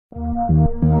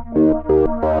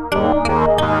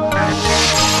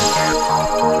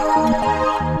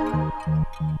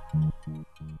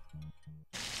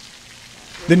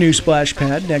The new splash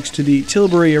pad next to the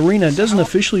Tilbury Arena doesn't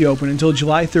officially open until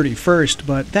July 31st,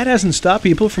 but that hasn't stopped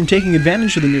people from taking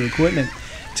advantage of the new equipment.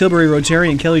 Tilbury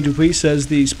Rotarian Kelly Dupuis says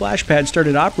the splash pad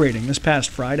started operating this past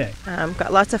Friday.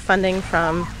 Got lots of funding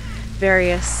from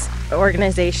various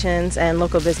organizations and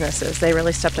local businesses. They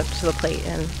really stepped up to the plate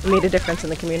and made a difference in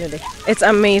the community. It's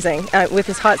amazing. With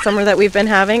this hot summer that we've been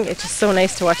having, it's just so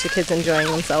nice to watch the kids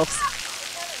enjoying themselves.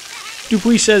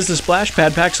 Dupuis says the splash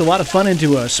pad packs a lot of fun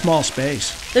into a small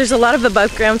space. There's a lot of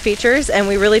above-ground features, and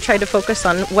we really tried to focus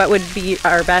on what would be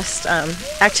our best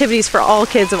activities for all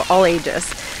kids of all ages.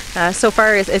 So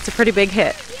far, it's a pretty big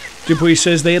hit. Dupuis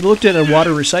says they had looked at a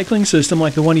water recycling system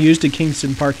like the one used at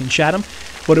Kingston Park in Chatham,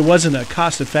 but it wasn't a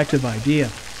cost-effective idea.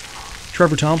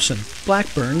 Trevor Thompson,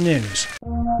 Blackburn News.